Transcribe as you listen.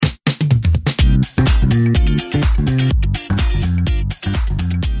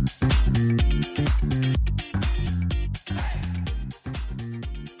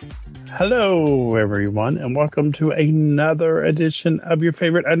Hello, everyone, and welcome to another edition of your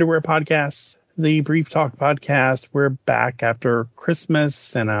favorite underwear podcast, the Brief Talk Podcast. We're back after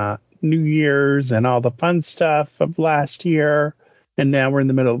Christmas and New Year's and all the fun stuff of last year. And now we're in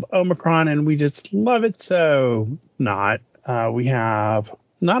the middle of Omicron, and we just love it so. We have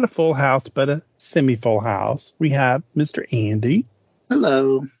not a full house, but a semi-full house. We have Mr. Andy.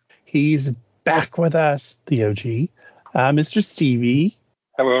 Hello. He's back with us, the OG. Mr. Stevie.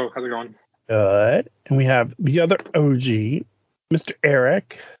 Hello, how's it going? Good. And we have the other OG, Mr.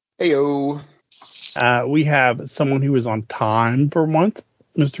 Eric. Heyo. We have someone who is on time for once,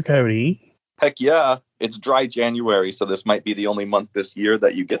 Mr. Cody. Heck yeah. It's dry January, so this might be the only month this year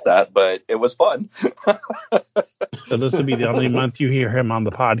that you get that, but it was fun. So this will be the only month you hear him on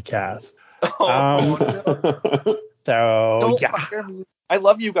the podcast. No. So, Don't fire me. I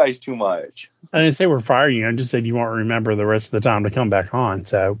love you guys too much. I didn't say we're firing you. I just said you won't remember the rest of the time to come back on.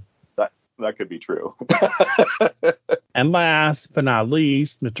 So that could be true. And last but not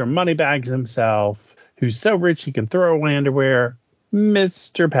least, Mr. Moneybags himself, who's so rich he can throw away underwear,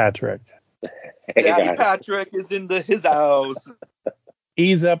 Mr. Patrick. Hey, Daddy guys. Patrick is his house.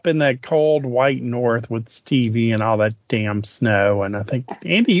 He's up in that cold white north with Stevie and all that damn snow. And I think,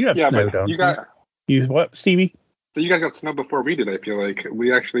 Andy, you have snow, don't you? You what, Stevie? So you guys got snow before we did, I feel like.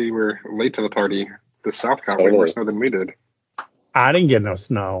 We actually were late to the party. The South got way more snow than we did. I didn't get no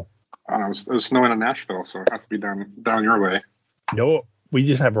snow. I don't know, it was snowing in Nashville, so it has to be down your way. No, we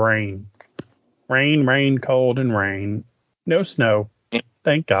just have rain. Rain, cold, and rain. No snow.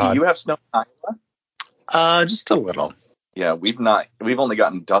 Thank God. Do you have snow in Iowa? Just a little. Yeah, we've only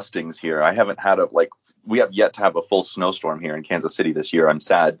gotten dustings here. We have yet to have a full snowstorm here in Kansas City this year. I'm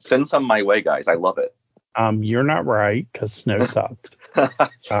sad. Send some my way, guys. I love it. You're not right, because snow sucks.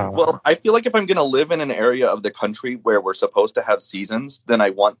 Well, I feel like if I'm going to live in an area of the country where we're supposed to have seasons, then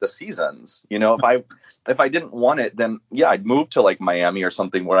I want the seasons. You know, if I didn't want it, then yeah, I'd move to like Miami or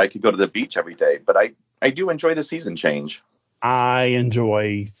something where I could go to the beach every day. But I do enjoy the season change. I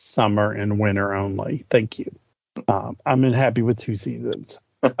enjoy summer and winter only. Thank you. I'm happy with 2 seasons.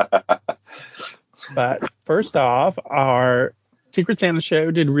 But first off, our Secret Santa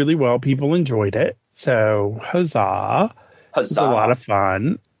show did really well. People enjoyed it. So, huzzah. It was a lot of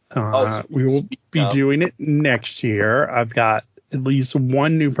fun. We will be doing it next year. I've got at least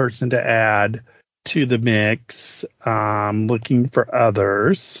one new person to add to the mix. Looking for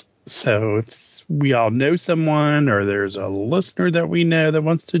others. So, if we all know someone or there's a listener that we know that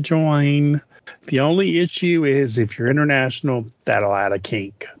wants to join, the only issue is if you're international, that'll add a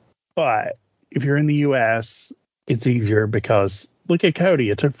kink. But if you're in the U.S., it's easier because look at Cody.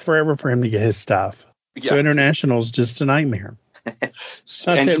 It took forever for him to get his stuff. Yeah. So international is just a nightmare.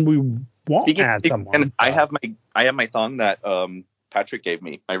 We won't add someone. And I have my thong that Patrick gave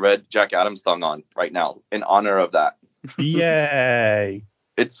me. I read Jack Adams' thong on right now in honor of that. Yay!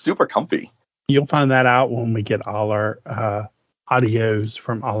 It's super comfy. You'll find that out when we get all our audios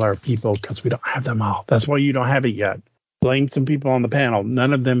from all our people because we don't have them all. That's why you don't have it yet. Blame some people on the panel.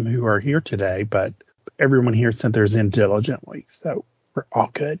 None of them who are here today, but everyone here sent theirs in diligently. So we're all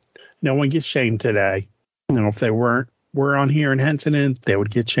good. No one gets shamed today. You know, if they were on here in Henson, they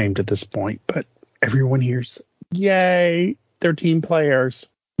would get shamed at this point. But everyone here's, yay, they're team players.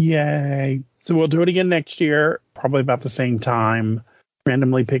 Yay. So we'll do it again next year, probably about the same time.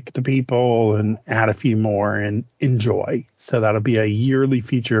 Randomly pick the people and add a few more and enjoy. So that'll be a yearly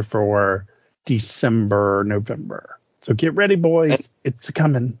feature for December, November. So get ready, boys. It's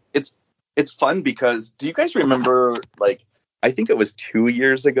coming. It's fun because do you guys remember, like, I think it was 2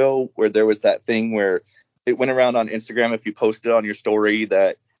 years ago where there was that thing where it went around on Instagram if you posted on your story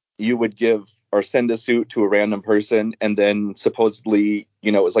that you would give or send a suit to a random person and then supposedly,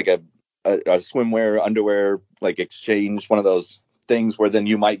 you know, it was like a swimwear, underwear, like exchange, one of those things where then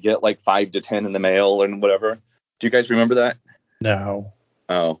you might get like 5 to 10 in the mail and whatever. Do you guys remember that? No.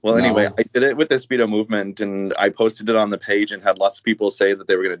 Oh, well, anyway, I did it with the Speedo movement and I posted it on the page and had lots of people say that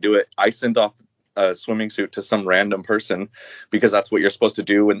they were going to do it. I sent off a swimming suit to some random person because that's what you're supposed to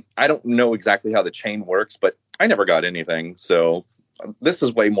do. And I don't know exactly how the chain works, but I never got anything. So this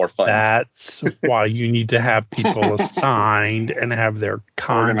is way more fun. That's why you need to have people assigned and have their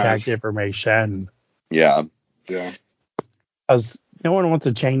contact information. Yeah. Yeah. Because no one wants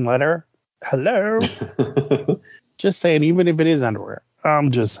a chain letter. Hello. Just saying, even if it is underwear.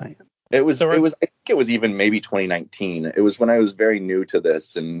 I'm just saying. I think it was even maybe 2019. It was when I was very new to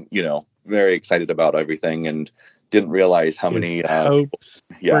this and, you know, very excited about everything and didn't realize how many hopes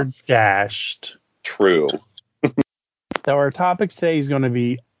were dashed. True. So our topic today is going to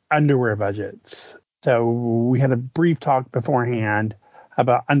be underwear budgets. So we had a brief talk beforehand.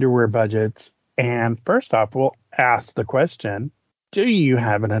 about underwear budgets. And first off, we'll ask the question, do you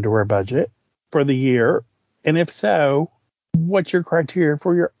have an underwear budget for the year? And if so, what's your criteria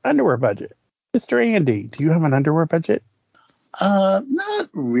for your underwear budget? Mr. Andy, do you have an underwear budget? Not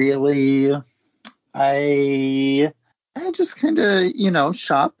really. I just kind of,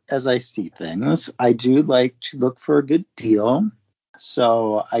 shop as I see things. I do like to look for a good deal.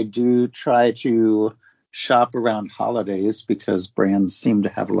 So I do try to shop around holidays because brands seem to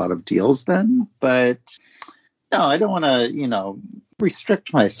have a lot of deals then. But no, I don't want to,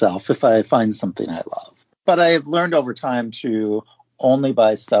 restrict myself if I find something I love. But I have learned over time to only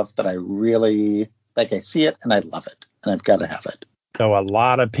buy stuff that I really, like I see it and I love it. And I've got to have it. So a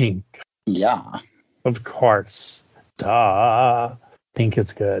lot of pink. Yeah. Of course. Duh. Pink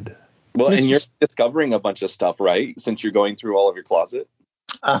is good. Well, and you're discovering a bunch of stuff, right? Since you're going through all of your closet.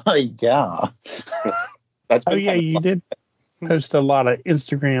 Yeah. That's been you did post a lot of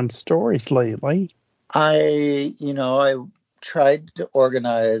Instagram stories lately. I tried to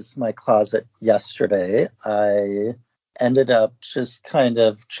organize my closet yesterday. I ended up just kind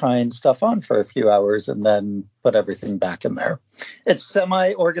of trying stuff on for a few hours and then put everything back in there. It's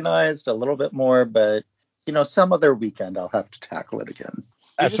semi-organized a little bit more, but, some other weekend I'll have to tackle it again.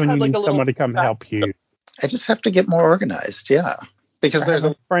 That's when you need someone to come help you. I just have to get more organized, yeah. Because there's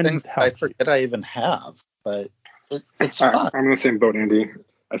a things I forget I even have, but it's fun. I'm in the same boat, Andy.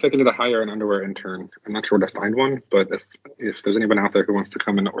 I think I need to hire an underwear intern. I'm not sure where to find one, but if there's anyone out there who wants to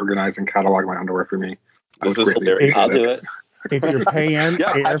come and organize and catalog my underwear for me, I'll do it. If you're paying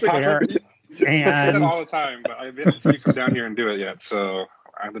airfare, and I say it all the time, but I've yet to see you come down here and do it yet. So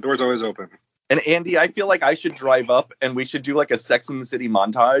the door's always open. And Andy, I feel like I should drive up and we should do like a Sex and the City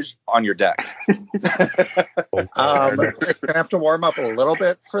montage on your deck. You're gonna have to warm up a little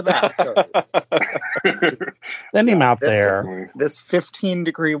bit for that. Send him out there. This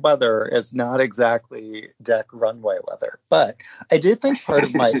 15-degree weather is not exactly deck runway weather, but I do think part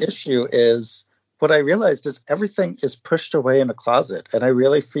of my issue is what I realized is everything is pushed away in a closet, and I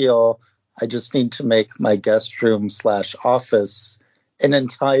really feel I just need to make my guest room / office an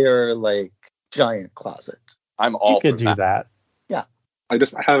entire giant closet. I'm all you could do that. Yeah. I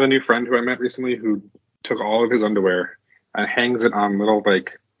have a new friend who I met recently who took all of his underwear and hangs it on little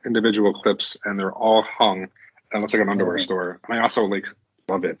individual clips, and they're all hung. And it looks like an underwear store. And I also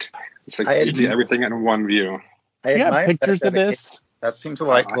love it. It's you see everything in one view. I have pictures of this. That seems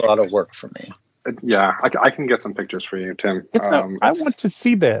like a lot of work for me. Yeah, I can get some pictures for you, Tim. I want to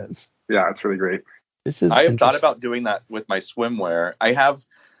see this. Yeah, it's really great. I have thought about doing that with my swimwear. I have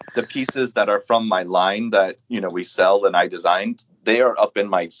the pieces that are from my line that, we sell and I designed. They are up in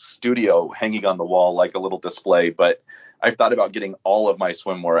my studio hanging on the wall like a little display. But I've thought about getting all of my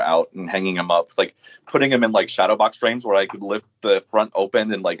swimwear out and hanging them up, putting them in shadow box frames where I could lift the front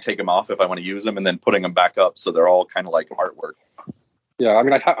open and take them off if I want to use them and then putting them back up. So they're all kind of like artwork. Yeah, I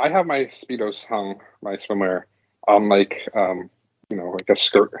mean, I have my Speedos hung, my swimwear, on a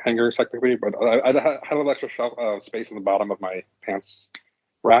skirt hanger technically, but I had a little extra space in the bottom of my pants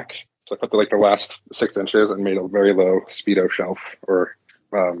rack, so I put the last 6 inches and made a very low Speedo shelf or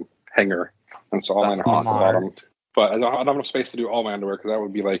hanger, and so all mine are on the bottom. But I don't have enough space to do all my underwear because that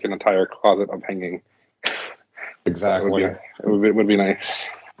would be an entire closet of hanging. Exactly, it would be nice.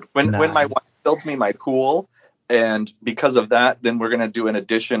 When my wife builds me my pool. And because of that, then we're going to do an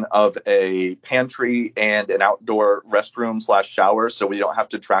addition of a pantry and an outdoor restroom / shower so we don't have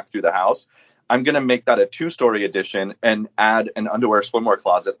to track through the house. I'm going to make that a 2-story addition and add an underwear swimwear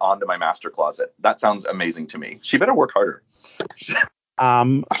closet onto my master closet. That sounds amazing to me. She better work harder.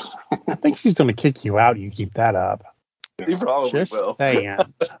 I think she's going to kick you out. You keep that up. She probably Just will. Saying.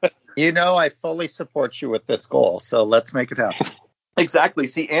 I fully support you with this goal, so let's make it happen. Exactly.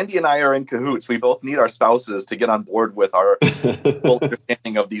 See, Andy and I are in cahoots. We both need our spouses to get on board with our full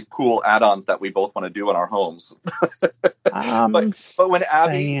understanding of these cool add-ons that we both want to do in our homes. But when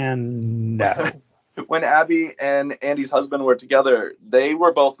Abby, when Abby and Andy's husband were together, they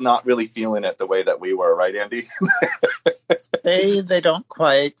were both not really feeling it the way that we were, right, Andy? They don't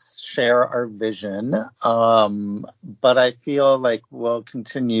quite share our vision, but I feel like we'll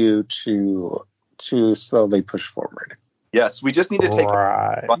continue to slowly push forward. Yes, we just need to take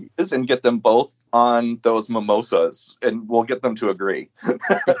bunches and get them both on those mimosas, and we'll get them to agree.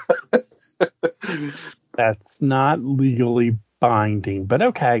 That's not legally binding, but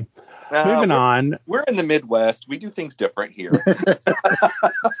okay. Moving on. We're in the Midwest. We do things different here.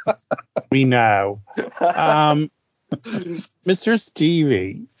 We know. Mr.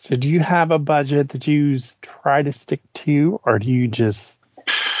 Stevie, so do you have a budget that you try to stick to, or do you just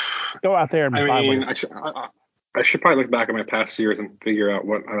go out there and buy one? Actually, I should probably look back at my past years and figure out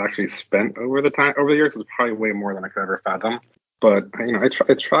what I've actually spent over the years. It's probably way more than I could ever fathom. But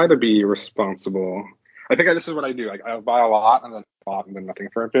I try to be responsible. I think this is what I do. Like I buy a lot and then nothing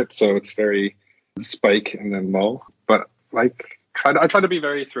for a bit. So it's very spike and then low. But like I try to be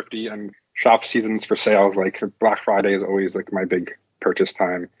very thrifty and shop seasons for sales. Like Black Friday is always like my big purchase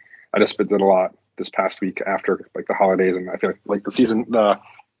time. I just did a lot this past week after like the holidays, and I feel like the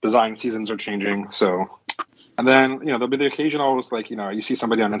design seasons are changing. So, and then there'll be the occasional like you see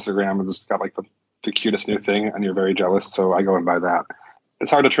somebody on Instagram and just got like the cutest new thing, and you're very jealous. So I go and buy that.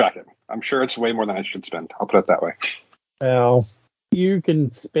 It's hard to track it. I'm sure it's way more than I should spend. I'll put it that way. Well, you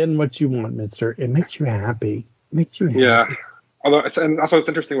can spend what you want, Mister. It makes you happy. Yeah. Although it's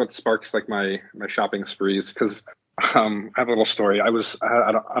interesting what sparks like my shopping sprees, because I have a little story. I was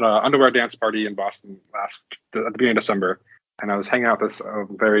at an underwear dance party in Boston at the beginning of December, and I was hanging out with this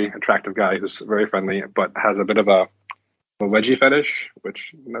very attractive guy who's very friendly, but has a bit of a wedgie fetish,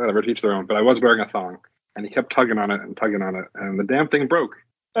 which never teach their own. But I was wearing a thong, and he kept tugging on it, and the damn thing broke.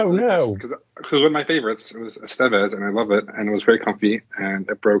 Oh no! Because one of my favorites, it was Estevez, and I love it, and it was very comfy, and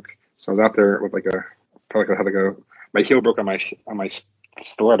it broke. So I was out there with my heel broke on my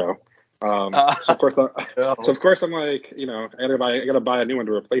stiletto. So of course I'm like, I gotta buy a new one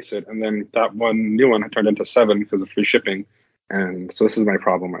to replace it, and then that one new one turned into 7 because of free shipping, and so this is my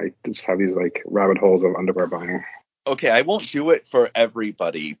problem. I just have these like rabbit holes of underwear buying. Okay, I won't do it for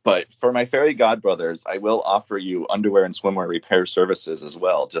everybody, but for my fairy godbrothers, I will offer you underwear and swimwear repair services as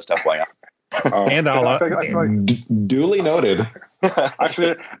well. Just FYI. And I'll duly noted.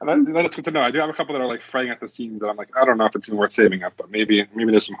 Actually, that's good to know. I do have a couple that are like fraying at the seams that I'm like, I don't know if it's even worth saving up, but maybe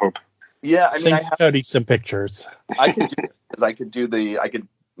there's some hope. Yeah, I mean, I have Cody some pictures. I could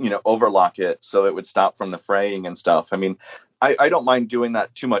overlock it so it would stop from the fraying and stuff. I mean, I don't mind doing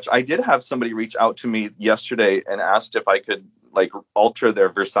that too much. I did have somebody reach out to me yesterday and asked if I could like alter their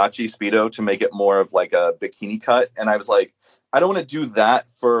Versace Speedo to make it more of like a bikini cut, and I was like, I don't want to do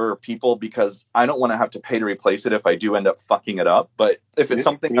that for people because I don't want to have to pay to replace it if I do end up fucking it up. But if it's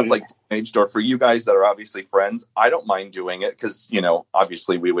something that's like damaged, or for you guys that are obviously friends, I don't mind doing it because,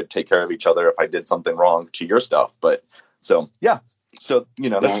 obviously we would take care of each other if I did something wrong to your stuff. But so, yeah. So,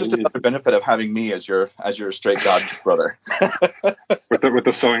 that's just another benefit of having me as your straight god brother. with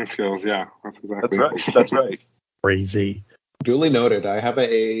the sewing skills. Yeah, That's right. Crazy. Duly noted. I have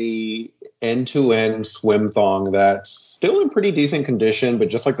a end-to-end swim thong that's still in pretty decent condition, but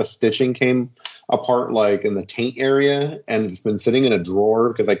just like the stitching came apart like in the taint area, and it's been sitting in a drawer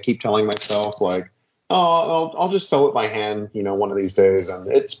because I keep telling myself like, oh, I'll just sew it by hand, one of these days,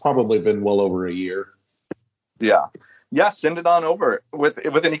 and it's probably been well over a year. Yeah, send it on over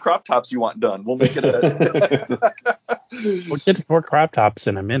with any crop tops you want done. We'll make it. We'll get to more crop tops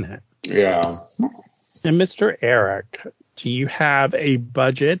in a minute. Yeah. And Mr. Eric, do you have a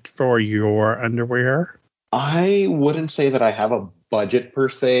budget for your underwear? I wouldn't say that I have a budget per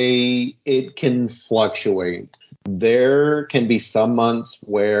se. It can fluctuate. There can be some months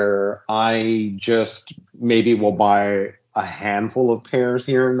where I just maybe will buy a handful of pairs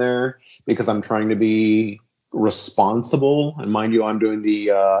here and there because I'm trying to be responsible. And mind you, I'm doing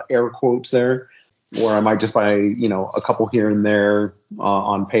the air quotes there, where I might just buy, a couple here and there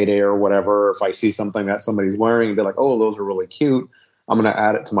on payday or whatever. If I see something that somebody's wearing and be like, oh, those are really cute, I'm going to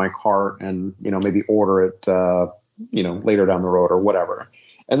add it to my cart and, maybe order it, later down the road or whatever.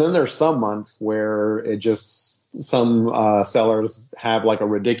 And then there's some months where it just, some sellers have like a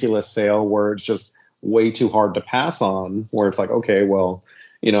ridiculous sale where it's just way too hard to pass on, where it's like, okay, well,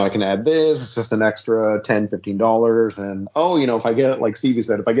 I can add this. It's just an extra $10, $15. And, if I get, like Stevie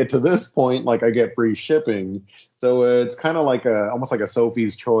said, if I get to this point, like I get free shipping. So it's kind of like almost like a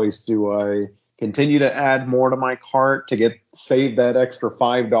Sophie's choice. Do I continue to add more to my cart to save that extra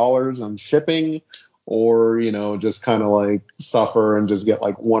 $5 on shipping? Or, just kind of like suffer and just get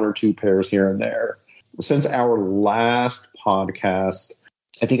like 1 or 2 pairs here and there. Since our last podcast,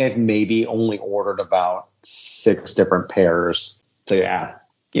 I think I've maybe only ordered about 6 different pairs. So yeah.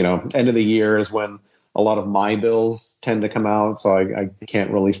 End of the year is when a lot of my bills tend to come out, so I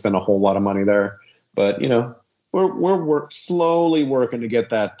can't really spend a whole lot of money there. But we're slowly working to get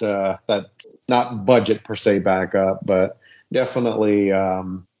that not budget per se back up, but definitely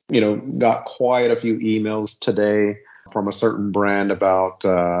got quite a few emails today from a certain brand about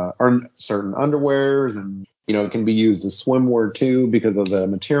certain underwears, and it can be used as swimwear too because of the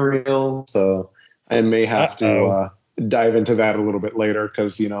material. So I may have to dive into that a little bit later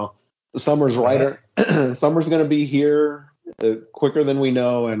because summer's summer's going to be here quicker than we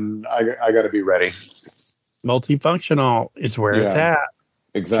know, and I got to be ready. Multifunctional is where it's at.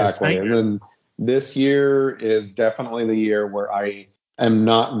 Exactly. And then This year is definitely the year where I am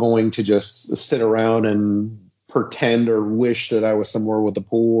not going to just sit around and pretend or wish that I was somewhere with a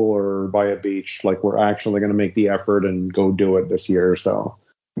pool or by a beach. Like, we're actually going to make the effort and go do it this year. So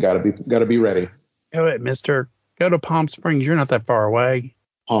gotta be ready. Do it, mister. Go to Palm Springs. You're not that far away.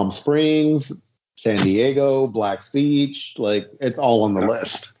 Palm Springs, San Diego, Black's Beach, like, it's all on the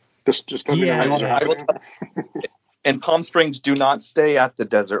list. Just let me know. I will tell you. And Palm Springs, do not stay at the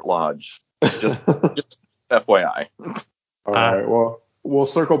Desert Lodge. Just FYI. All right. Well, we'll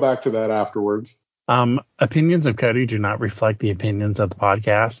circle back to that afterwards. Opinions of Cody do not reflect the opinions of the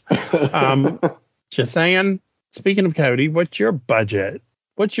podcast. Just saying. Speaking of Cody, what's your budget?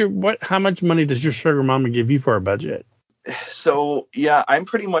 How much money does your sugar mama give you for a budget? So, yeah, I'm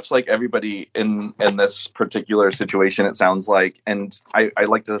pretty much like everybody in this particular situation, it sounds like. And I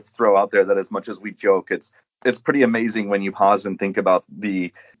like to throw out there that as much as we joke, it's pretty amazing when you pause and think about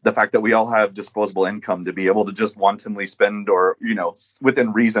the fact that we all have disposable income to be able to just wantonly spend or,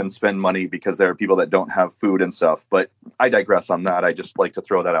 within reason, spend money because there are people that don't have food and stuff. But I digress on that. I just like to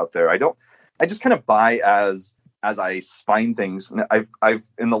throw that out there. I just kind of buy as I find things. I've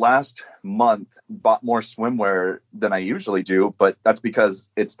in the last month bought more swimwear than I usually do, but that's because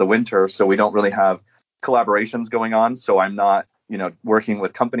it's the winter, so we don't really have collaborations going on. So I'm not, working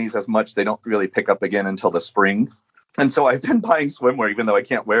with companies as much. They don't really pick up again until the spring. And so I've been buying swimwear, even though I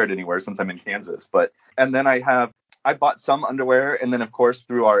can't wear it anywhere since I'm in Kansas. And then I bought some underwear, and then of course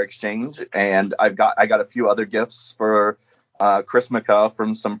through our exchange, and I got a few other gifts for Chris McCuff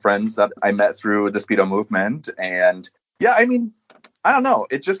from some friends that I met through the Speedo movement. And yeah, I mean, I don't know.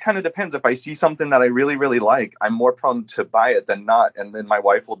 It just kind of depends. If I see something that I really, really like, I'm more prone to buy it than not. And then my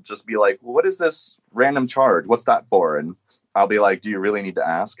wife will just be like, well, what is this random charge? What's that for? And I'll be like, do you really need to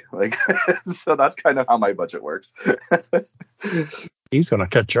ask? Like, so that's kind of how my budget works. He's going to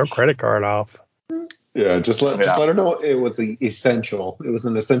cut your credit card off. Yeah, just let her know it was essential. It was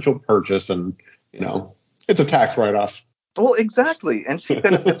an essential purchase, and it's a tax write-off. Well, exactly. And she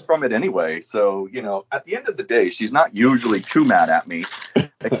benefits from it anyway. So, at the end of the day, she's not usually too mad at me,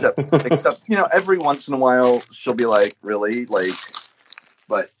 except, every once in a while she'll be like, really?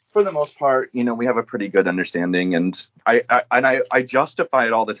 But for the most part, we have a pretty good understanding. And I justify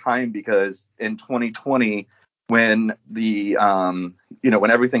it all the time because in 2020, when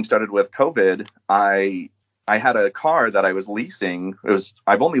when everything started with COVID, I had a car that I was leasing.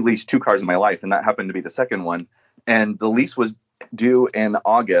 I've only leased 2 cars in my life, and that happened to be the second one. And the lease was due in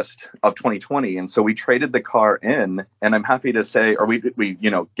August of 2020. And so we traded the car in, and I'm happy to say, or we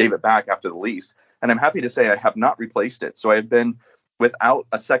gave it back after the lease. And I'm happy to say I have not replaced it. So I've been without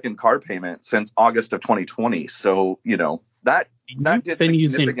a second car payment since August of 2020. So, that did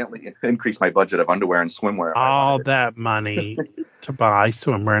significantly increase my budget of underwear and swimwear. All that money to buy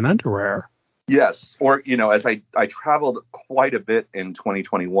swimwear and underwear. Yes. Or, as I traveled quite a bit in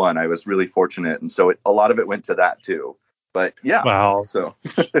 2021, I was really fortunate. And so a lot of it went to that, too. But yeah. Well, so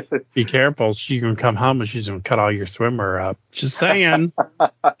be careful. She can come home and she's going to cut all your swimwear up. Just saying.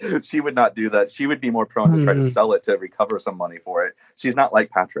 She would not do that. She would be more prone to try to sell it to recover some money for it. She's not like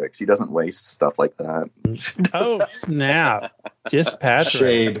Patrick. She doesn't waste stuff like that. Oh, snap. Just Patrick.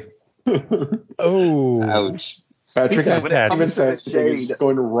 Shade. Oh. Ouch. Patrick even said he's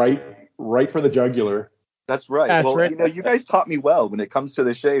going right for the jugular. That's right. Patrick. Well, you guys taught me well when it comes to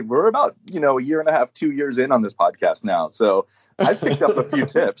the shade. We're about, a year and a half, 2 years in on this podcast now. So I picked up a few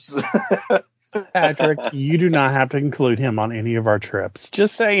tips. Patrick, you do not have to include him on any of our trips.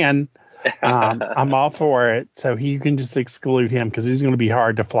 Just saying. I'm all for it. So you can just exclude him because he's going to be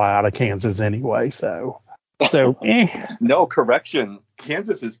hard to fly out of Kansas anyway. So No, correction.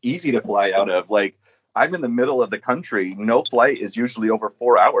 Kansas is easy to fly out of. Like, I'm in the middle of the country. No flight is usually over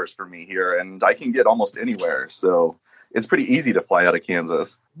 4 hours for me here, and I can get almost anywhere. So it's pretty easy to fly out of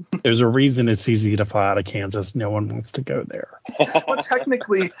Kansas. There's a reason it's easy to fly out of Kansas. No one wants to go there. Well,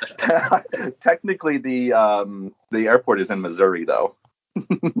 technically, the airport is in Missouri, though.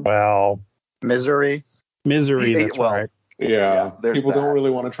 Well, Missouri. That's right. Yeah, people don't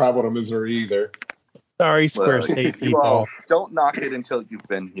really want to travel to Missouri either. Sorry, Square State people. Well, don't knock it until you've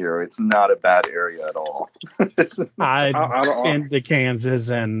been here. It's not a bad area at all. I've been to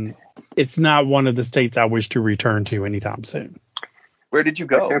Kansas, and it's not one of the states I wish to return to anytime soon. Where did you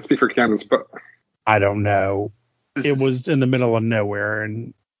go? I can't speak for Kansas, but I don't know. It was in the middle of nowhere,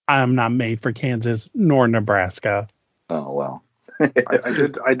 and I'm not made for Kansas nor Nebraska. Oh, well.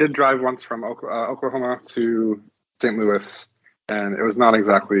 I did drive once from Oklahoma to St. Louis, and it was not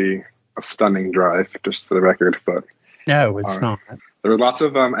exactly a stunning drive, just for the record. But no, it's not. There were lots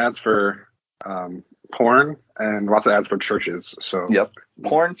of ads for porn and lots of ads for churches. So yep,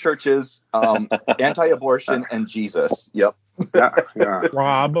 porn, churches, anti-abortion, and Jesus. Yep. Yeah.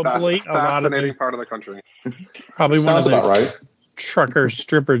 Probably a lot of fascinating part of the country. Probably one Sounds of those about right. trucker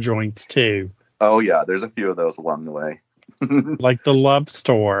stripper joints too. Oh yeah, there's a few of those along the way. Like the Love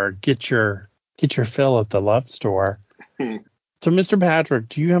Store. Get your fill at the Love Store. So, Mr. Patrick,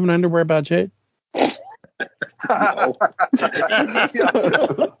 do you have an underwear budget? No.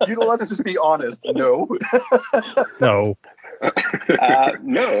 Let's just be honest. No. No.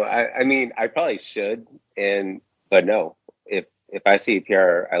 No. I mean, I probably should, but no. If I see a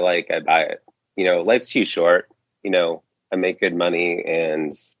pair I like, I buy it. Life's too short. I make good money,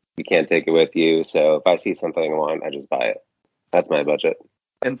 and you can't take it with you. So if I see something I want, I just buy it. That's my budget.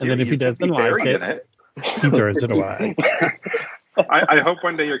 And then if he doesn't like it, he throws it away. I hope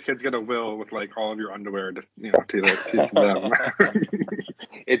one day your kids get a will with like all of your underwear to them.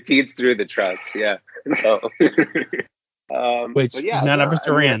 It feeds through the trust, yeah. Which none of us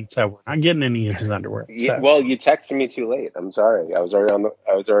are in, so we're not getting any of his underwear. So. Well, you texted me too late. I'm sorry. I was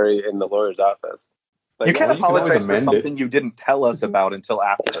already in the lawyer's office. But you can't apologize for something you didn't tell us about until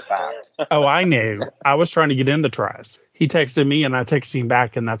after the fact. Oh, I knew. I was trying to get in the trust. He texted me, and I texted him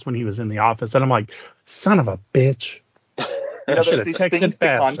back, and that's when he was in the office. And I'm like, son of a bitch. There's these things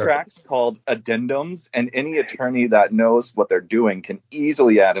to contracts called addendums, and any attorney that knows what they're doing can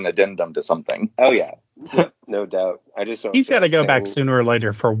easily add an addendum to something. Oh, yeah. No doubt. He's got to go back sooner or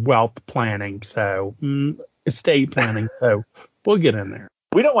later for wealth planning, so estate planning. So we'll get in there.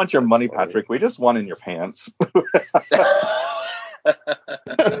 We don't want your money, Patrick. We just want in your pants. We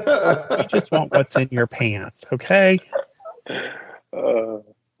just want what's in your pants, okay? But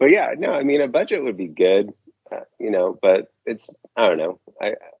yeah, no, I mean, a budget would be good, but it's, I don't know.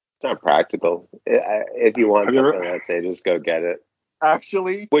 It's not practical. If you want something, I'd say just go get it.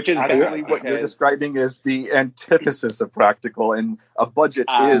 Actually, what you're describing is the antithesis of practical, and a budget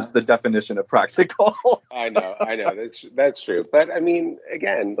is the definition of practical. I know. That's true. But I mean,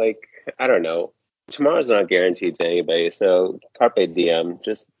 again, like, I don't know. Tomorrow's not guaranteed to anybody, so carpe diem.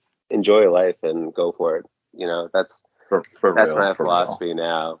 Just enjoy life and go for it. That's that's real, my philosophy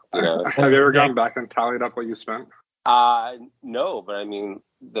now. Have you ever gone back and tallied up what you spent? No, but I mean,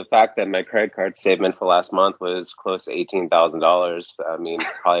 the fact that my credit card statement for last month was close to $18,000. I mean,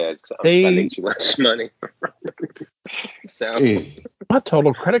 probably I'm spending too much money. So my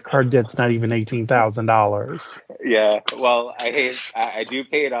total credit card debt's not even $18,000. Yeah, well, I do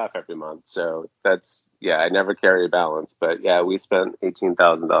pay it off every month, so that's I never carry a balance. But yeah, we spent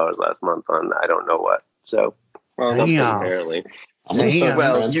 $18,000 last month on I don't know what. So apparently. I'm going to start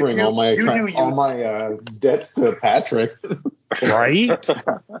transferring all my debts to Patrick. Right?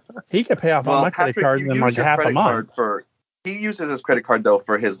 He could pay off all my credit cards in like half a month. He uses his credit card, though,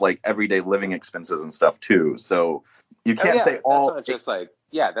 for his like everyday living expenses and stuff, too. So you can't say all. That's not just like,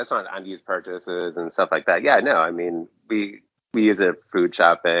 that's not unused purchases and stuff like that. Yeah, no, I mean, we use it for food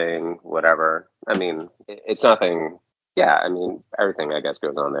shopping, whatever. I mean, it's nothing. Yeah, I mean, everything, I guess,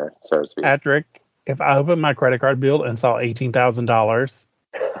 goes on there, so to speak. Patrick, if I opened my credit card bill and saw $18,000,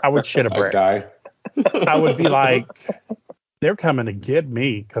 I would shit a brick. I would be like, they're coming to get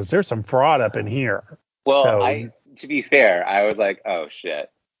me because there's some fraud up in here. Well, to be fair, I was like, oh shit,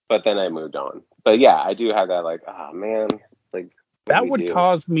 but then I moved on. But yeah, I do have that like, oh man, like that would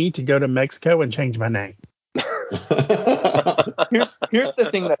cause me to go to Mexico and change my name. Here's the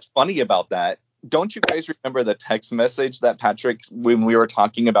thing that's funny about that. Don't you guys remember the text message that Patrick, when we were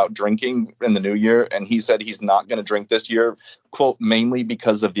talking about drinking in the new year, and he said he's not going to drink this year, quote, mainly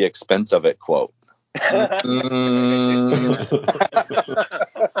because of the expense of it, quote. I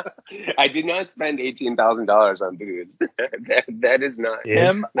did not spend $18,000 on booze. that is not.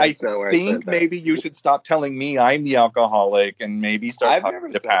 I think maybe you should stop telling me I'm the alcoholic and maybe start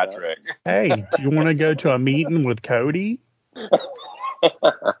talking to Patrick. Hey, do you want to go to a meeting with Cody?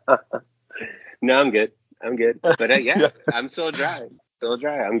 No, I'm good. But I'm still dry.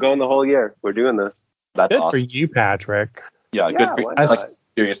 I'm going the whole year. We're doing this. That's good awesome. For you, Patrick. Yeah, good for you.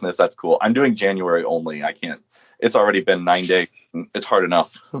 Seriousness, that's cool. I'm doing January only. I can't. It's already been 9 days. It's hard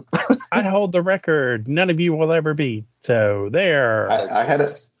enough. I hold the record. None of you will ever beat. So there. I had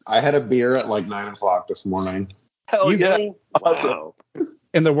a beer at like 9:00 this morning. Hell yeah! Awesome. Wow.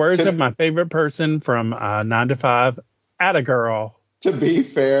 In the words of my favorite person from 9 to 5, atta girl. To be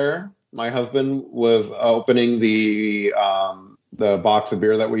fair, my husband was opening the box of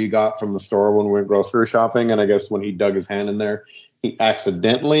beer that we got from the store when we went grocery shopping, and I guess when he dug his hand in there, he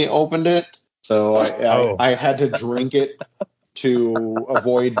accidentally opened it. So I had to drink it to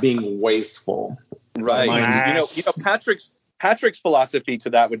avoid being wasteful. Right. Nice. You know, Patrick's philosophy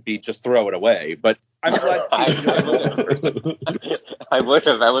to that would be just throw it away. But I'm glad I would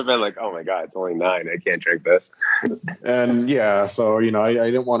have been like, oh my God, it's only 9. I can't drink this. And yeah, so, I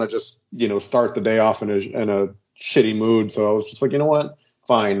didn't want to just, start the day off in a shitty mood. So I was just like, you know what?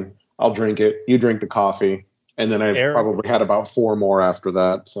 Fine. I'll drink it. You drink the coffee. And then I probably had about 4 more after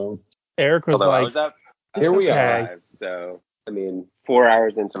that. So Eric was here we are. So, 4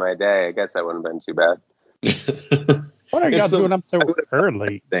 hours into my day, I guess that wouldn't have been too bad. What are y'all doing up so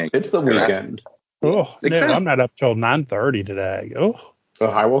early? It's the weekend. Oh, no, I'm not up till 9:30 today. Oh,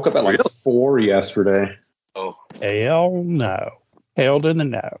 I woke up at 4 yesterday. Oh, hell no. Hell to the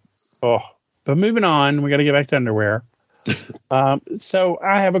no. Oh, but moving on, we got to get back to underwear. So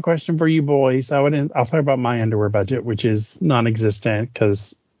I have a question for you boys. I'll talk about my underwear budget, which is non-existent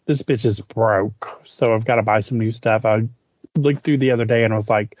because this bitch is broke. So I've got to buy some new stuff. I looked through the other day and I was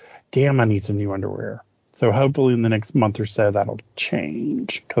like, damn, I need some new underwear. So hopefully in the next month or so that'll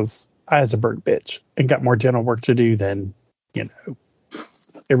change because I was a broke bitch and got more dental work to do than,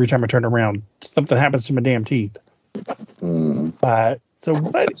 every time I turn around, something happens to my damn teeth. But so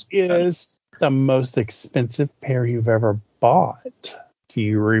what is the most expensive pair you've ever bought? Do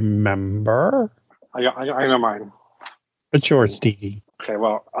you remember? I know mine. What's yours, Stevie? Okay,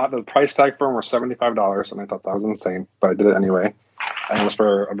 well, the price tag for them was $75, and I thought that was insane, but I did it anyway. And it was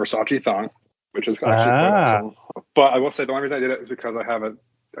for a Versace thong, which is actually quite awesome. But I will say the only reason I did it is because I have a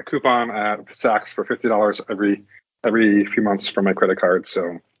coupon at Saks for $50 every few months for my credit card.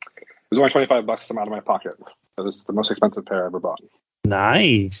 So it was only $25 to come out of my pocket. It was the most expensive pair I ever bought.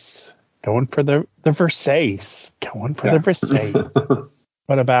 Nice. Going for the Versace. The Versace.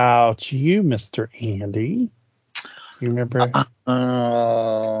 What about you, Mr. Andy? You remember?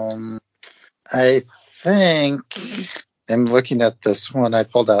 I think I'm looking at this one I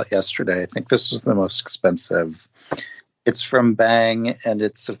pulled out yesterday. I think this was the most expensive. It's from Bang, and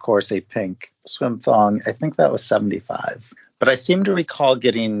it's, of course, a pink swim thong. I think that was $75. But I seem to recall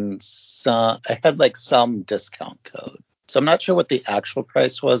getting I had some discount code. So I'm not sure what the actual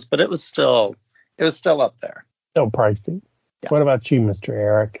price was, but it was still up there. Still pricey. Yeah. What about you, Mr.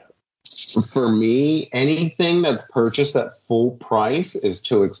 Eric? For me, anything that's purchased at full price is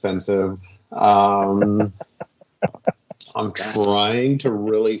too expensive. I'm trying to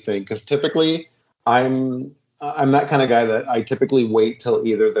really think because typically I'm that kind of guy that I typically wait till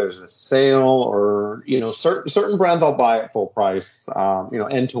either there's a sale or certain brands I'll buy at full price.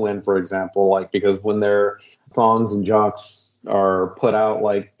 End to end, for example, because when their thongs and jocks are put out,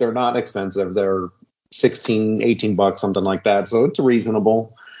 they're not expensive. They're $16, $18, something like that. So it's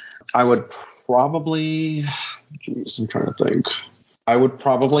reasonable. I would probably, I'm trying to think. I would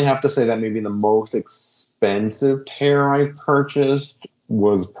probably have to say that maybe the most expensive pair I purchased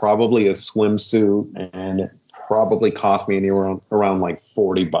was probably a swimsuit, and it probably cost me anywhere around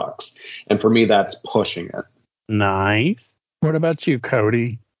 $40. And for me, that's pushing it. Nice. What about you,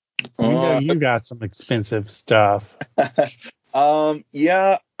 Cody? You got some expensive stuff.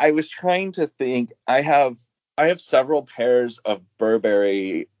 Yeah, I was trying to think. I have several pairs of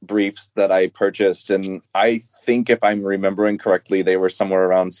Burberry briefs that I purchased, and I think if I'm remembering correctly, they were somewhere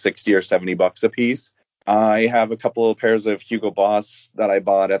around $60 or $70 a piece. I have a couple of pairs of Hugo Boss that I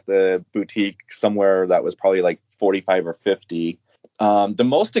bought at the boutique somewhere that was probably $45 or $50. The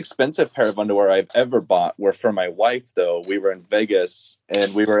most expensive pair of underwear I've ever bought were for my wife, though. We were in Vegas,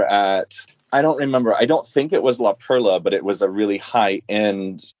 and we were at, I don't remember, I don't think it was La Perla, but it was a really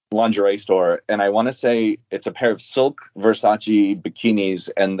high-end lingerie store, and I want to say it's a pair of silk Versace bikinis,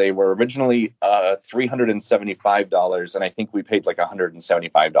 and they were originally $375, and I think we paid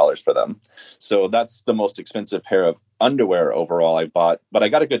 $175 for them. So that's the most expensive pair of underwear overall I bought, but I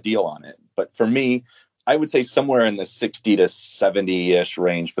got a good deal on it. But for me, I would say somewhere in the 60 to 70-ish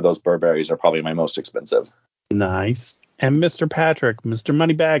range for those Burberrys are probably my most expensive. Nice. And Mr. Patrick, Mr.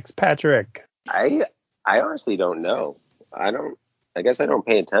 Moneybags, Patrick. I honestly don't know. I guess I don't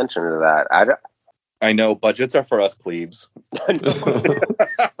pay attention to that. I know budgets are for us plebes.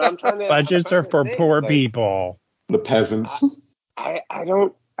 Budgets are for poor people. The peasants. I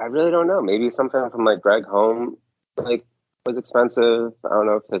really don't know. Maybe something from Greg Home was expensive. I don't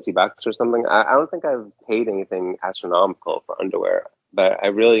know, $50 or something. I don't think I've paid anything astronomical for underwear, but I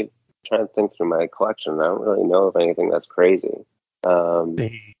really trying to think through my collection. I don't really know of anything that's crazy. So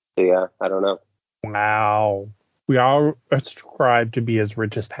yeah, I don't know. Wow. We all strive to be as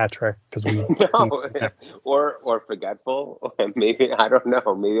rich as Patrick because we or forgetful. Maybe I don't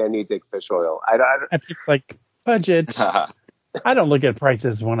know. Maybe I need to take fish oil. I think budget. I don't look at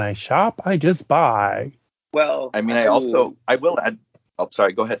prices when I shop. I just buy. Well, I will add. Oh,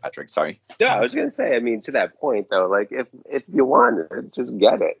 sorry. Go ahead, Patrick. Sorry. Yeah, I was gonna say. I mean, to that point though, like if you want it, just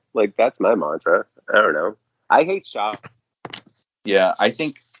get it. Like that's my mantra. I don't know. I hate shop. Yeah, I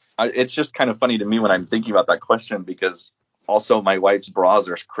think it's just kind of funny to me when I'm thinking about that question, because also my wife's bras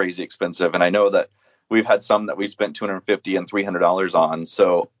are crazy expensive, and I know that we've had some that we've spent $250 and $300 on.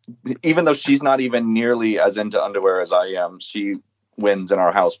 So even though she's not even nearly as into underwear as I am, she wins in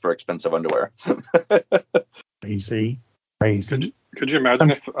our house for expensive underwear. Crazy. Could you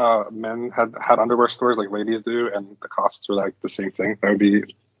imagine if men had underwear stores like ladies do, and the costs were like the same thing? That would be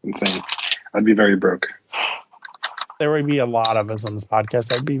insane. I'd be very broke. There would be a lot of us on this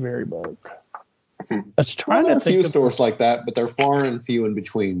podcast. I'd be very broke. Let's try there to are a think few of stores like that, but they're far and few in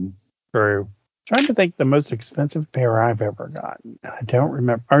between. True. Trying to think the most expensive pair I've ever gotten. I don't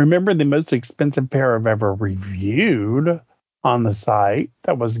remember. I remember the most expensive pair I've ever reviewed on the site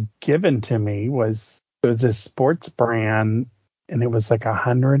that was given to me was this sports brand, and it was like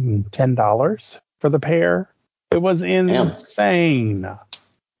 $110 for the pair. It was insane.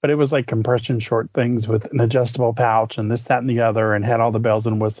 But it was like compression short things with an adjustable pouch and this, that, and the other, and had all the bells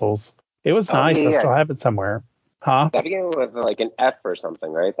and whistles. It was nice. Yeah. I still have it somewhere. Huh? That began with like an F or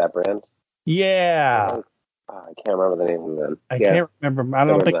something, right? That brand? Yeah. I can't remember the name of them. I can't remember. I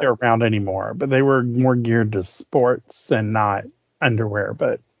don't think they're around anymore, but they were more geared to sports and not underwear.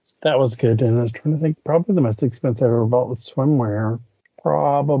 But that was good. And I was trying to think, probably the most expensive I ever bought was swimwear.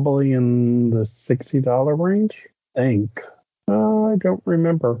 Probably in the $60 range, I think. I don't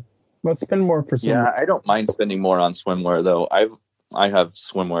remember. Let's spend more for swimwear. Yeah, I don't mind spending more on swimwear, though. I have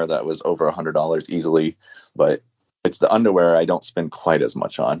swimwear that was over $100 easily, but it's the underwear I don't spend quite as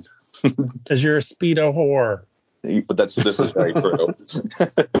much on. Because you're a Speedo whore. But this is very true.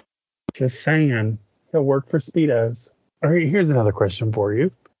 Just saying. He'll work for Speedos. All right, here's another question for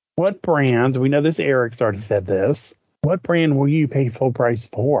you. What brands, we know this, Eric's already said this, what brand will you pay full price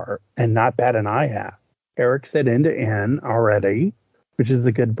for and not bat an eye at? Eric said End-to-End already, which is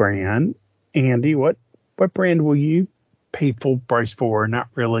a good brand. Andy, what brand will you pay full price for? Not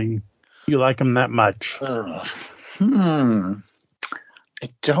really. You like them that much? I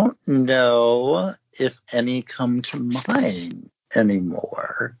don't know if any come to mind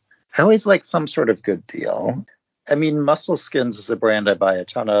anymore. I always like some sort of good deal. I mean, Muscle Skins is a brand I buy a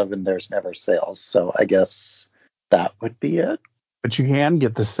ton of, and there's never sales, so I guess that would be it. But you can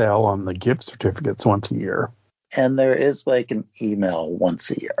get the sale on the gift certificates once a year. And there is like an email once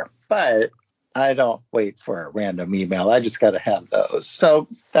a year. But I don't wait for a random email. I just got to have those. So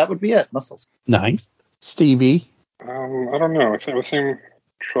that would be it. Muscles. Nice. Stevie? I don't know. It's the same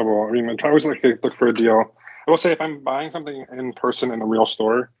trouble. I mean, I always like to look for a deal. I will say if I'm buying something in person in a real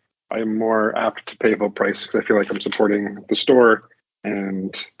store, I'm more apt to pay full price because I feel like I'm supporting the store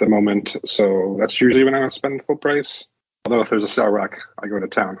and the moment. So that's usually when I spend full price. Although if there's a sale rack, I go to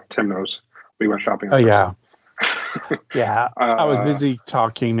town. Tim knows. We went shopping. Yeah. Yeah. I was busy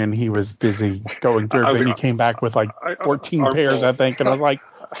talking and he was busy going through it. And he came back with like 14 pairs, I think. And I was like,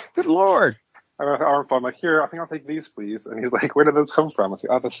 good Lord. I'm like, here, I think I'll take these, please. And he's like, where did those come from? I was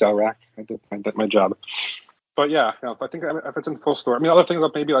like, the sale rack. I did my job. But yeah, I think if it's in full store, I mean, other things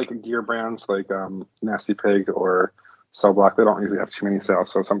like maybe like gear brands like Nasty Pig or Cell Block, they don't usually have too many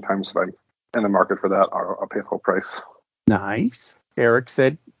sales. So sometimes if I'm in the market for that, I'll pay full price. Nice. Eric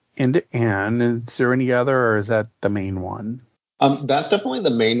said End-to-End. Is there any other, or is that the main one? That's definitely the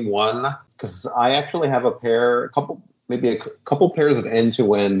main one, because I actually have a couple pairs of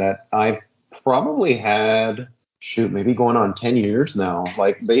End-to-End that I've probably had, maybe going on 10 years now.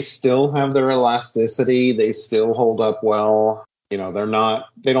 Like, they still have their elasticity. They still hold up well. You know,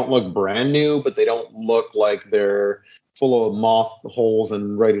 they don't look brand new, but they don't look like they're full of moth holes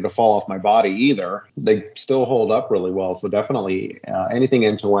and ready to fall off my body either. They still hold up really well. So definitely anything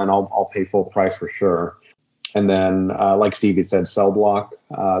End-to-End, I'll pay full price for sure. And then, like Stevie said, Cell Block,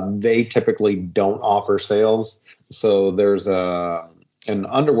 they typically don't offer sales. So there's an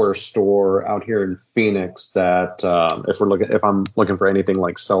underwear store out here in Phoenix that if I'm looking for anything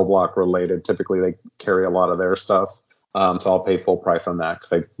like Cell Block related, typically they carry a lot of their stuff. So I'll pay full price on that because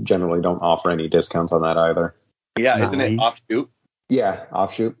they generally don't offer any discounts on that either. Yeah, nice. Isn't it Offshoot? Yeah,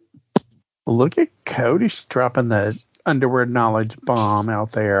 Offshoot. Look at Cody dropping the underwear knowledge bomb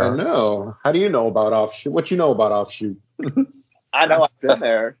out there. I know. How do you know about Offshoot? What you know about Offshoot? I know. I've been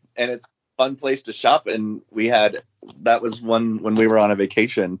there, and it's a fun place to shop. And that was one when we were on a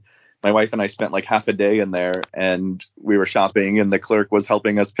vacation. My wife and I spent like half a day in there, and we were shopping, and the clerk was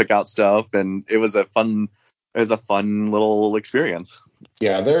helping us pick out stuff, and it was a fun is a fun little experience.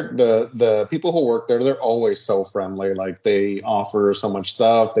 Yeah, they're the people who work there. They're always so friendly. Like, they offer so much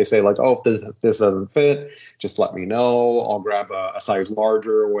stuff. They say like, oh, if this doesn't fit, just let me know. I'll grab a size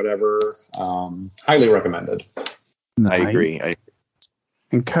larger or whatever. Highly recommended. Nice. I agree.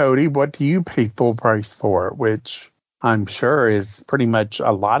 And Cody, what do you pay full price for? Which I'm sure is pretty much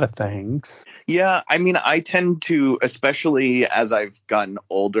a lot of things. Yeah, I mean, I tend to, especially as I've gotten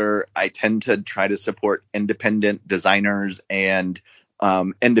older, I tend to try to support independent designers and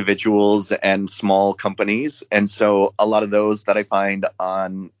individuals and small companies. And so a lot of those that I find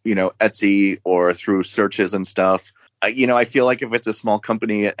on, Etsy or through searches and stuff, I feel like if it's a small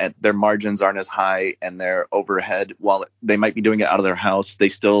company, their margins aren't as high and their overhead, while they might be doing it out of their house, they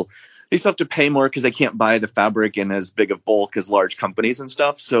still have to pay more because they can't buy the fabric in as big of bulk as large companies and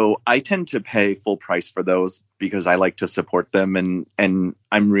stuff. So I tend to pay full price for those because I like to support them. And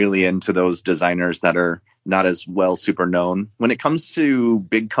I'm really into those designers that are not as well super known. When it comes to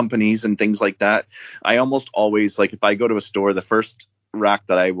big companies and things like that, I almost always, like, if I go to a store, the first rack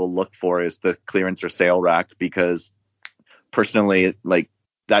that I will look for is the clearance or sale rack, because personally, like,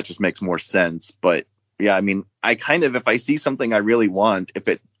 that just makes more sense. But yeah, I mean, I kind of, if I see something I really want, if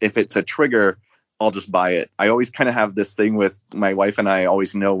it's a trigger, I'll just buy it. I always kind of have this thing with my wife, and I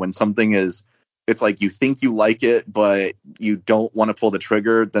always know when something is, it's like you think you like it, but you don't want to pull the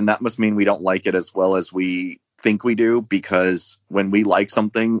trigger, then that must mean we don't like it as well as we think we do, because when we like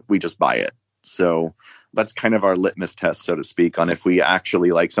something, we just buy it. So that's kind of our litmus test, so to speak, on if we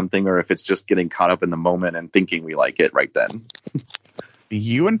actually like something or if it's just getting caught up in the moment and thinking we like it right then.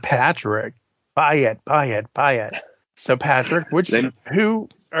 You and Patrick, buy it. So Patrick, who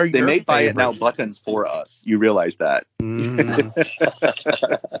are you? They made Buy It Now buttons for us. You realize that?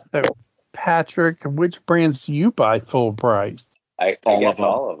 So Patrick, which brands do you buy full price? I guess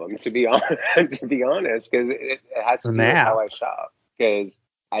all of them. To be honest, because it has to do with how I shop. Because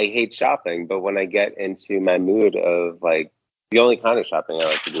I hate shopping, but when I get into my mood of, like, the only kind of shopping I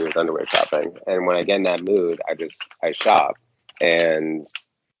like to do is underwear shopping, and when I get in that mood, I shop, and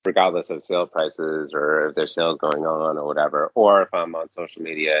regardless of sale prices or if there's sales going on or whatever, or if I'm on social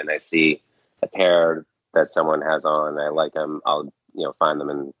media and I see a pair that someone has on and I like them, I'll find them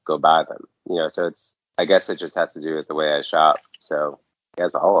and go buy them. So I guess it just has to do with the way I shop. So I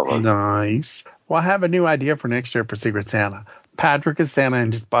guess all of them. Nice. Well, I have a new idea for next year for Secret Santa. Patrick is Santa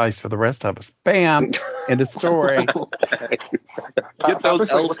and just buys for the rest of us. Bam! End of story. Get those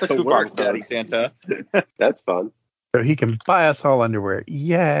elves to work, Daddy Santa. That's fun. So he can buy us all underwear.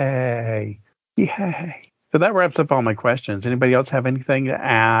 Yay. So that wraps up all my questions. Anybody else have anything to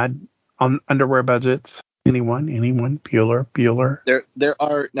add on underwear budgets? Anyone? Bueller?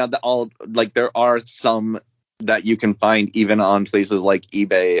 There are some that you can find even on places like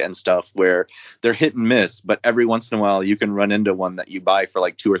eBay and stuff where they're hit and miss, but every once in a while you can run into one that you buy for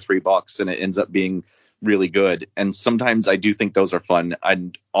like $2 or $3 and it ends up being really good. And sometimes I do think those are fun,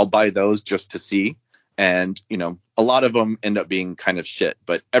 and I'll buy those just to see. And, a lot of them end up being kind of shit.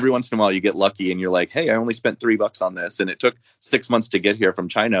 But every once in a while you get lucky and you're like, hey, I only spent $3 on this. And it took 6 months to get here from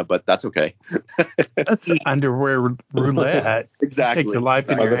China, but that's okay. That's underwear roulette. Exactly. Take your life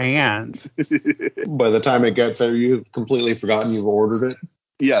in your hands. By the time it gets there, you've completely forgotten you've ordered it.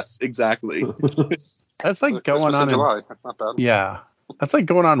 Yes, exactly. That's like going on. July. Not bad. Yeah. That's like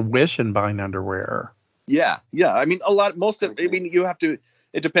going on Wish and buying underwear. Yeah. I mean, you have to.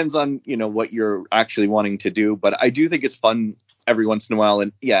 It depends on, what you're actually wanting to do. But I do think it's fun every once in a while.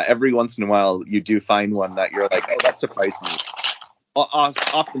 And yeah, every once in a while you do find one that you're like, oh, that surprised me.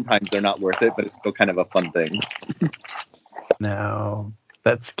 Oftentimes they're not worth it, but it's still kind of a fun thing. No,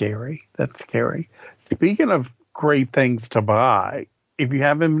 that's scary. Speaking of great things to buy, if you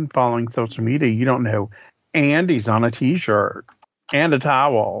haven't been following social media, you don't know Andy's on a t-shirt and a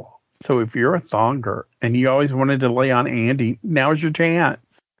towel. So if you're a thonger and you always wanted to lay on Andy, now's your chance.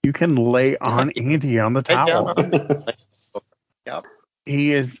 You can lay on Andy on the towel. Yep.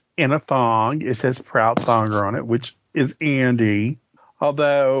 He is in a thong. It says Proud Thonger on it, which is Andy.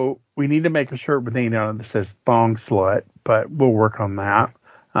 Although we need to make a shirt with Andy on it that says Thong Slut, but we'll work on that.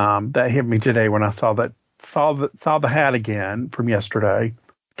 That hit me today when I saw the hat again from yesterday.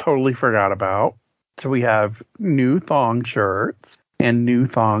 Totally forgot about. So we have new thong shirts and new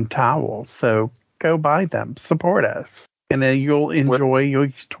thong towels. So go buy them. Support us. And then you'll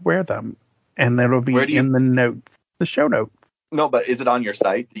get to wear them. And that'll be in the notes, the show notes. No, but is it on your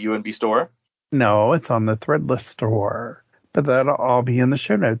site, the UNB store? No, it's on the Threadless store. But that'll all be in the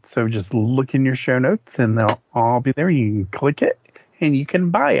show notes. So just look in your show notes and they'll all be there. You can click it and you can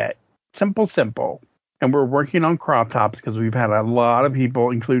buy it. Simple. And we're working on crop tops because we've had a lot of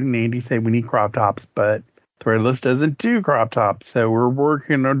people, including Andy, say we need crop tops. But Threadless doesn't do crop tops, so we're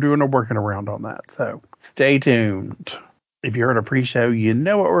working around on that. So stay tuned. If you heard a pre-show, you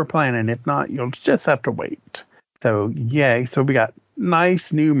know what we're planning. If not, you'll just have to wait. So yay! So we got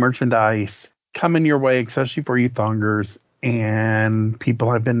nice new merchandise coming your way, especially for you thongers, and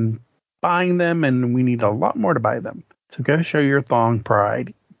people have been buying them, and we need a lot more to buy them. So go show your thong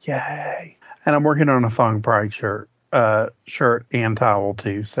pride. Yay! And I'm working on a thong pride shirt and towel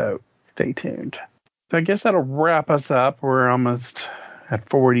too, so stay tuned. So I guess that'll wrap us up. We're almost at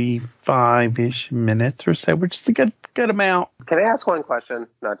 45-ish minutes or so, which is a good amount. Can I ask one question?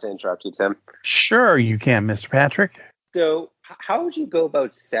 Not to interrupt you, Tim. Sure you can, Mr. Patrick. So how would you go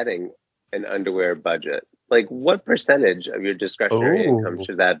about setting an underwear budget? Like, what percentage of your discretionary income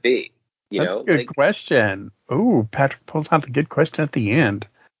should that be? That's a good question. Oh, Patrick pulls out the good question at the end.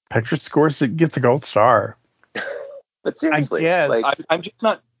 Patrick gets a gold star. But seriously,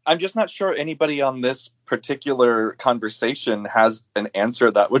 I'm just not sure anybody on this particular conversation has an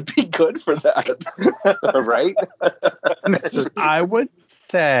answer that would be good for that. Right? I would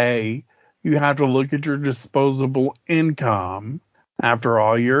say you have to look at your disposable income after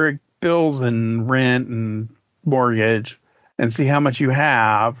all your bills and rent and mortgage and see how much you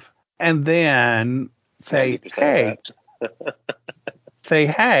have, and then say, hey,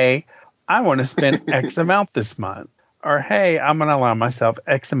 I want to spend X amount this month. Or, hey, I'm going to allow myself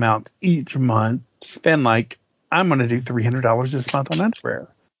X amount each month, spend I'm going to do $300 this month on underwear,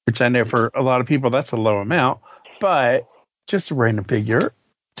 which I know for a lot of people that's a low amount, but just a random figure.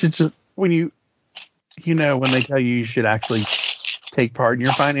 When when they tell you should actually take part in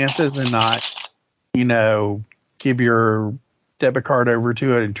your finances and not, give your debit card over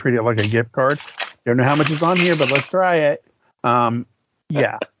to it and treat it like a gift card. Don't know how much is on here, but let's try it.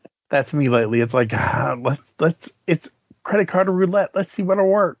 Yeah. That's me lately. It's like, it's credit card roulette. Let's see what'll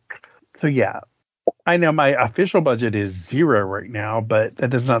work. So yeah, I know my official budget is 0 right now, but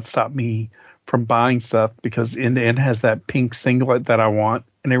that does not stop me from buying stuff because End to End has that pink singlet that I want.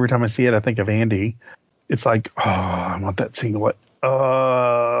 And every time I see it, I think of Andy. It's like, oh, I want that singlet.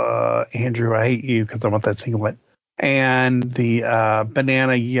 Andrew, I hate you because I want that singlet. And the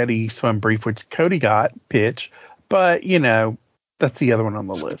Banana Yeti swim brief, which Cody got, pitch. But, that's the other one on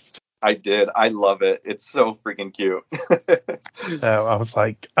the list. I did. I love it. It's so freaking cute. So I was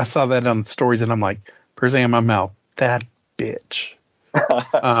like, I saw that on the stories and I'm like, first thing in my mouth, that bitch.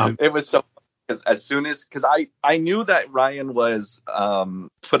 It was so, because I knew that Ryan was I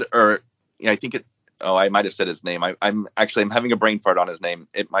might have said his name. I'm having a brain fart on his name.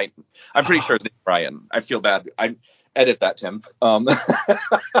 I'm pretty sure his name's Ryan. I feel bad. I edit that, Tim.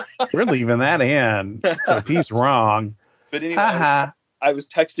 We're leaving that in. So if he's wrong. But anyway, I was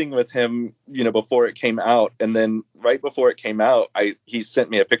texting with him, before it came out, and then right before it came out, he sent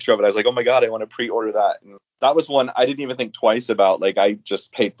me a picture of it. I was like, oh my god, I want to pre-order that. And that was one I didn't even think twice about. I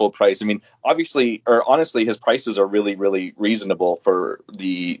just paid full price. I mean, honestly, his prices are really, really reasonable for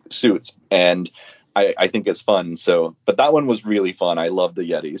the suits, and I think it's fun. So, but that one was really fun. I love the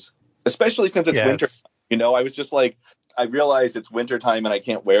Yetis, especially since it's winter. I was just like, I realized it's wintertime and I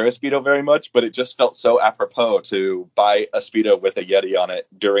can't wear a Speedo very much, but it just felt so apropos to buy a Speedo with a Yeti on it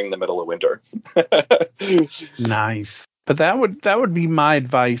during the middle of winter. Nice. But that would be my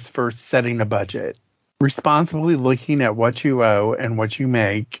advice for setting a budget. Responsibly looking at what you owe and what you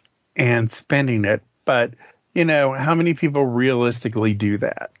make and spending it. But, how many people realistically do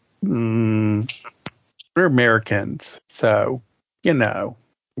that? We're Americans, so,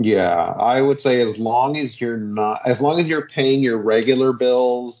 Yeah, I would say as long as you're paying your regular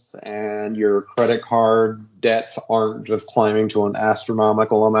bills and your credit card debts aren't just climbing to an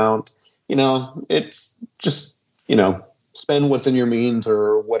astronomical amount, it's just, spend within your means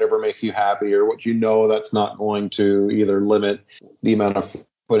or whatever makes you happy or what that's not going to either limit the amount of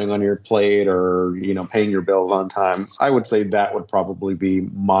putting on your plate or, paying your bills on time. I would say that would probably be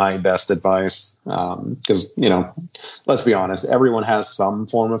my best advice. Because, let's be honest, everyone has some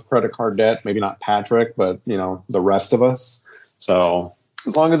form of credit card debt, maybe not Patrick, but, the rest of us. So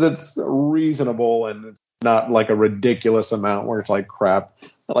as long as it's reasonable and it's not like a ridiculous amount where it's like crap,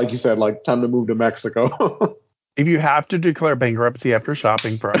 like you said, like time to move to Mexico. If you have to declare bankruptcy after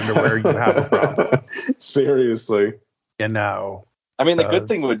shopping for underwear, you have a problem. Seriously. I mean, the good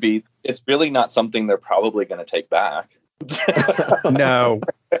thing would be it's really not something they're probably going to take back. No,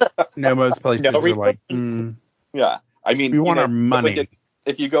 most places are like, yeah. I mean, we want our money.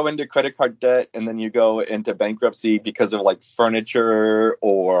 If you go into credit card debt and then you go into bankruptcy because of furniture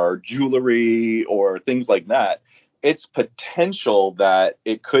or jewelry or things like that, it's potential that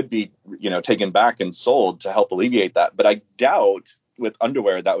it could be, taken back and sold to help alleviate that. But I doubt, with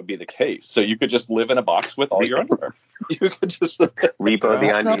underwear that would be the case. So you could just live in a box with all your underwear. You could just repo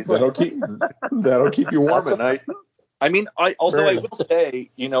the undies. That'll keep you warm at night. I mean, I will say,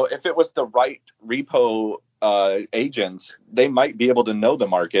 if it was the right repo agent, they might be able to know the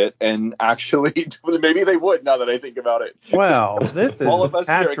market and actually, maybe they would. Now that I think about it. Well, this is all of us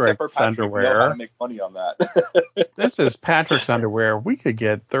Patrick's here, except for Patrick, underwear. Know how to make money on that. This is Patrick's underwear. We could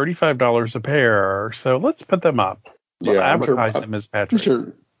get $35 a pair, so let's put them up. We'll advertise them as Patrick.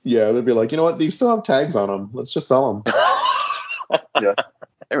 Sure. Yeah, they'd be like, you know what? These still have tags on them. Let's just sell them. Yeah,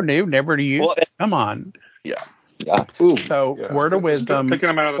 they're new, never to use. Well, come on. Yeah. Ooh, so word of wisdom: picking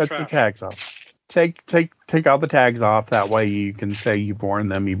them out of the put the tags off. Take all the tags off. That way you can say you've worn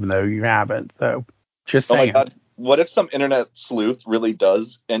them, even though you haven't. So just saying. Oh my God. What if some internet sleuth really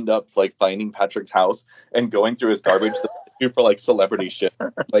does end up like finding Patrick's house and going through his garbage for like celebrity shit?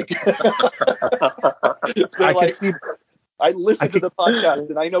 Like, I listened to the podcast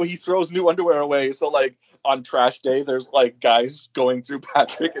and I know he throws new underwear away. So like on trash day, there's like guys going through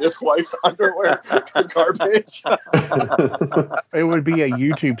Patrick and his wife's underwear garbage. It would be a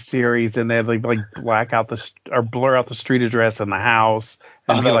YouTube series and they'd like black out or blur out the street address in the house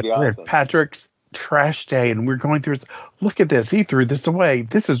and be like, awesome. Patrick's trash day and we're going through. Look at this. He threw this away.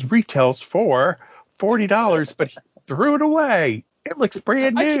 This is retails for $40, but he threw it away. It looks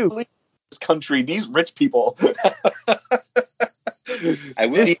brand new. This country, these rich people. I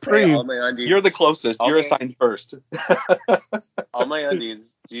will say all my undies. You're the closest. You're assigned first. All my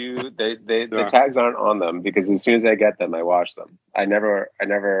undies the tags aren't on them because as soon as I get them, I wash them. I never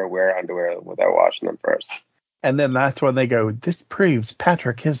wear underwear without washing them first. And then that's when they go, this proves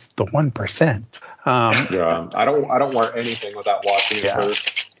Patrick is the 1%. Yeah, I don't wear anything without washing it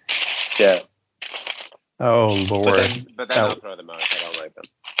first. Yeah. Oh Lord. But then I'll throw them out if I don't like them.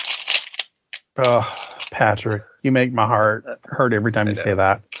 Oh, Patrick, you make my heart hurt every time you say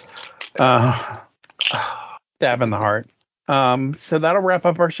that. Stab in the heart. So that'll wrap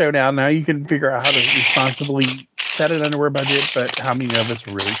up our show now. Now you can figure out how to responsibly set an underwear budget, but how many of us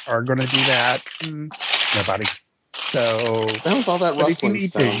really are going to do that? Nobody. So that was all that rustling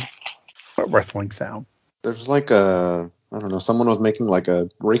sound. What rustling sound? There's like I don't know, someone was making like a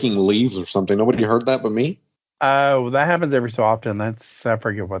raking leaves or something. Nobody heard that but me? Oh, that happens every so often. I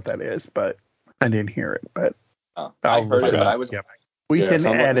forget what that is, but I didn't hear it. But I heard it, but I was... We can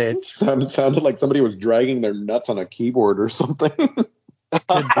edit. Sounded like somebody was dragging their nuts on a keyboard or something.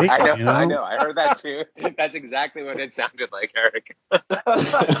 I know. I heard that too. That's exactly what it sounded like, Eric.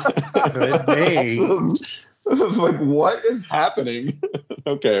 Awesome. Like, what is happening?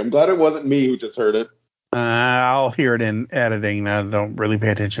 Okay, I'm glad it wasn't me who just heard it. I'll hear it in editing. I don't really pay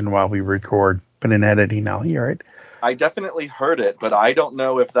attention while we record, but in editing, I'll hear it. I definitely heard it, but I don't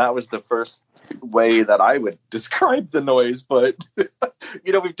know if that was the first way that I would describe the noise. But,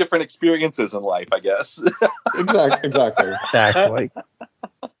 we have different experiences in life, I guess. Exactly.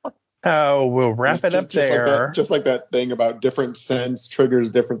 Oh, we'll wrap it up there. Just like that thing about different scents triggers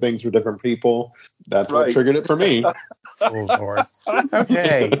different things for different people. That's right. What triggered it for me. Oh, Lord.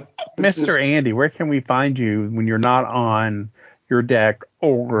 Okay. Mr. Andy, where can we find you when you're not on your deck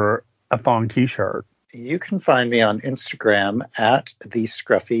or a thong t-shirt? You can find me on Instagram at the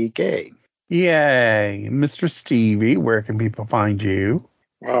Scruffy Gay. Yay. Mr. Stevie, where can people find you?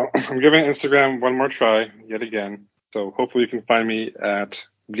 Well, I'm giving Instagram one more try yet again. So hopefully you can find me at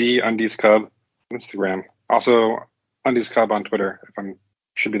the Undies Cub Instagram. Also Undies Cub on Twitter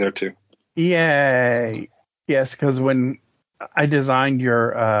should be there too. Yay. Yes, because when I designed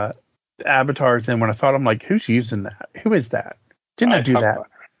your avatars and when I thought, I'm like, who's using that? Who is that? Didn't I do that?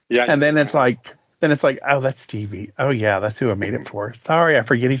 Yeah. And then it's like, oh, that's Stevie. Oh, yeah, that's who I made it for. Sorry, I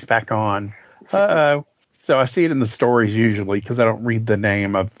forget he's back on. Uh-oh. So I see it in the stories usually because I don't read the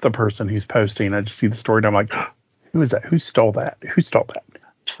name of the person who's posting. I just see the story and I'm like, who is that? Who stole that?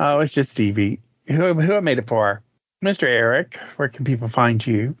 Oh, it's just Stevie. Who I made it for? Mr. Eric, where can people find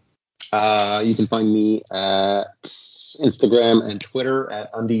you? You can find me at Instagram and Twitter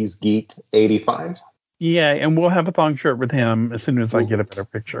at UndiesGeek85. Yeah, and we'll have a thong shirt with him as soon as I get a better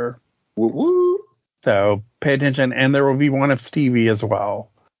picture. Woo-woo. So pay attention, and there will be one of Stevie as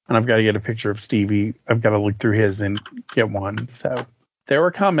well. And I've got to get a picture of Stevie. I've got to look through his and get one. So they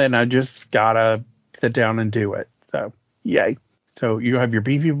were coming. I just got to sit down and do it. So, yay. So you have your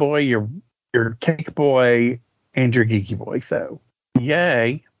beefy boy, your cake boy, and your geeky boy. So,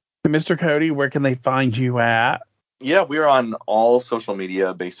 yay. Mr. Cody, where can they find you at? Yeah, we're on all social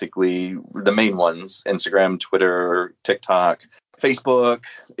media, basically the main ones, Instagram, Twitter, TikTok, Facebook.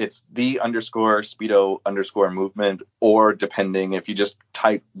 It's _Speedo_movement, or depending, if you just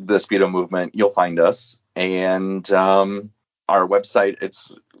type the Speedo movement, you'll find us. And our website,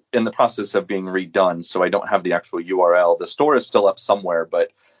 it's in the process of being redone, so I don't have the actual URL. The store is still up somewhere,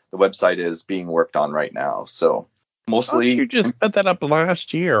 but the website is being worked on right now. So mostly, you just put that up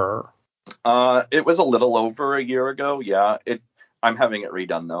last year. It was a little over a year ago. Yeah, I'm having it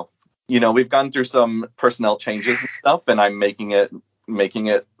redone though. We've gone through some personnel changes and stuff, and I'm making it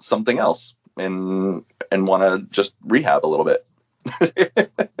something else, and want to just rehab a little bit.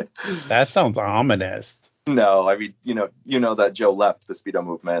 That sounds ominous. No, I mean, that Joe left the Speedo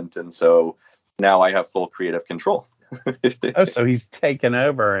movement, and so now I have full creative control. Oh, so he's taken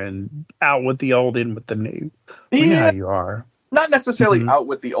over and out with the old, in with the new. We know how you are. Not necessarily out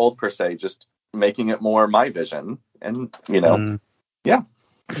with the old per se, just making it more my vision, and yeah.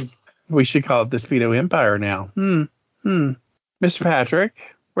 We should call it the Speedo Empire now. Mr. Patrick,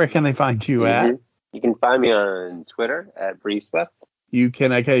 where can they find you at? You can find me on Twitter at BriefSwift. You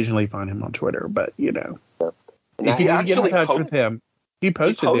can occasionally find him on Twitter, but He actually get in touch with him. He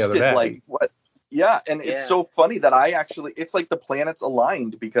posted the other day. Like what? Yeah, and it's so funny that it's like the planets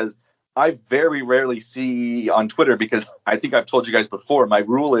aligned, because I very rarely see on Twitter, because I think I've told you guys before, my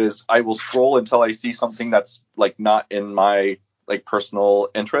rule is I will scroll until I see something that's like not in my like personal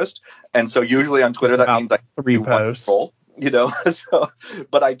interest. And so usually on Twitter, that means I repost. So,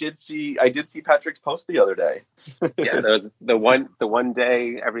 but I did see Patrick's post the other day. Yeah, there was the one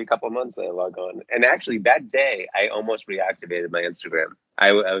day every couple of months I log on, and actually that day I almost reactivated my Instagram.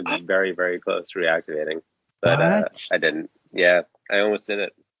 I was very, very close to reactivating, but I didn't. Yeah, I almost did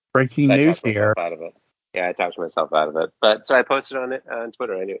it. Breaking news here. Out of it. Yeah, I talked myself out of it, but so I posted on it on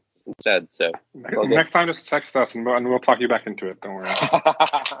Twitter anyway instead. So next time, just text us and we'll talk you back into it. Don't worry.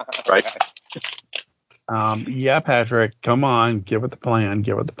 Right. Yeah, Patrick, come on, get with the plan.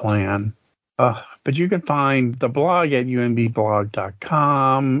 But you can find the blog at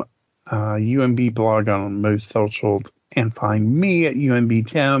unbblog.com, UMB blog on most socials, and find me at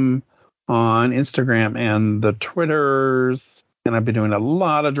UMBTim on Instagram and the Twitters. And I've been doing a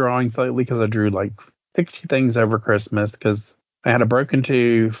lot of drawings lately because I drew like 60 things over Christmas because I had a broken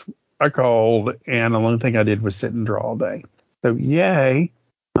tooth, a cold, and the only thing I did was sit and draw all day. So yay.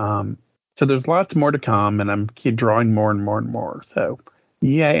 So there's lots more to come, and I'm keep drawing more and more and more. So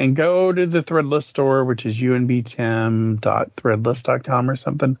yay. And go to the Threadless store, which is unbtim.threadless.com or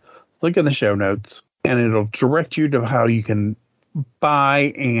something. Look in the show notes, and it'll direct you to how you can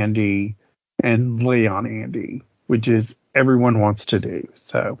buy Andy and lay on Andy, which is everyone wants to do.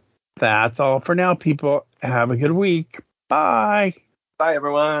 So that's all for now, people. Have a good week. Bye. Bye,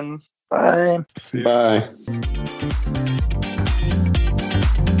 everyone. Bye. Bye.